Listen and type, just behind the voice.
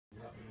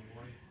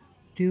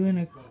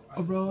doing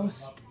a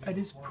roast. I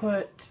just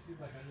put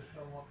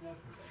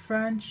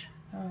French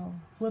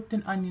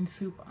Lipton onion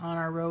soup on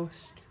our roast.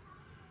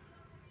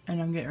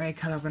 And I'm getting ready to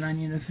cut up an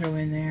onion to throw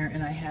in there.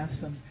 And I have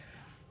some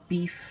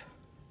beef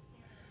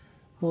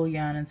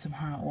bouillon and some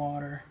hot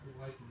water.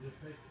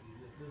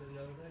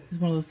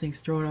 It's one of those things,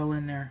 throw it all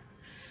in there.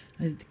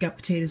 I've got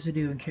potatoes to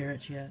do and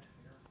carrots yet.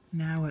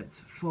 Now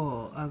it's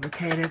full of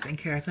potatoes and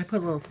carrots. I put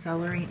a little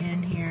celery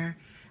in here.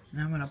 And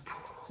I'm going to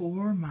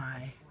pour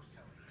my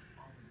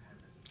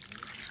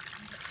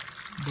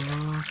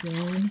broth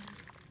in.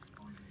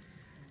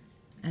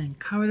 And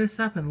cover this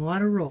up and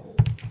let it roll.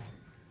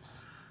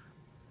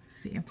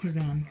 See, I put it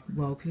on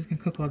low because it's going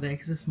to cook all day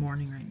because it's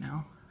morning right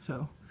now.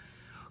 So,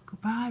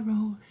 goodbye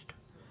roast.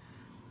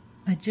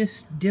 I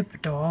just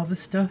dipped all the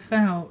stuff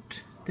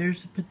out.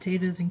 There's the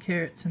potatoes and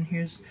carrots, and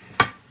here's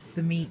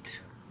the meat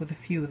with a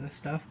few of the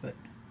stuff, but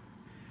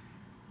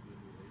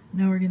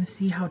now we're going to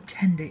see how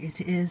tender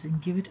it is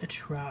and give it a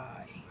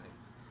try.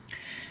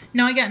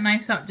 Now I got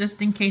knives out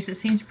just in case. It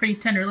seems pretty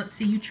tender. Let's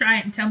see, you try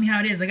it and tell me how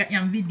it is. I got you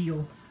on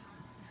video.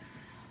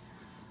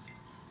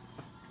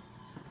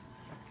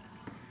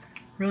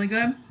 Really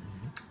good?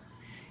 Mm-hmm.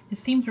 It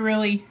seems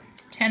really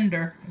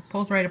tender. It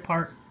pulls right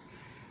apart.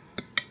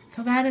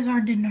 So that is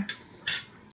our dinner.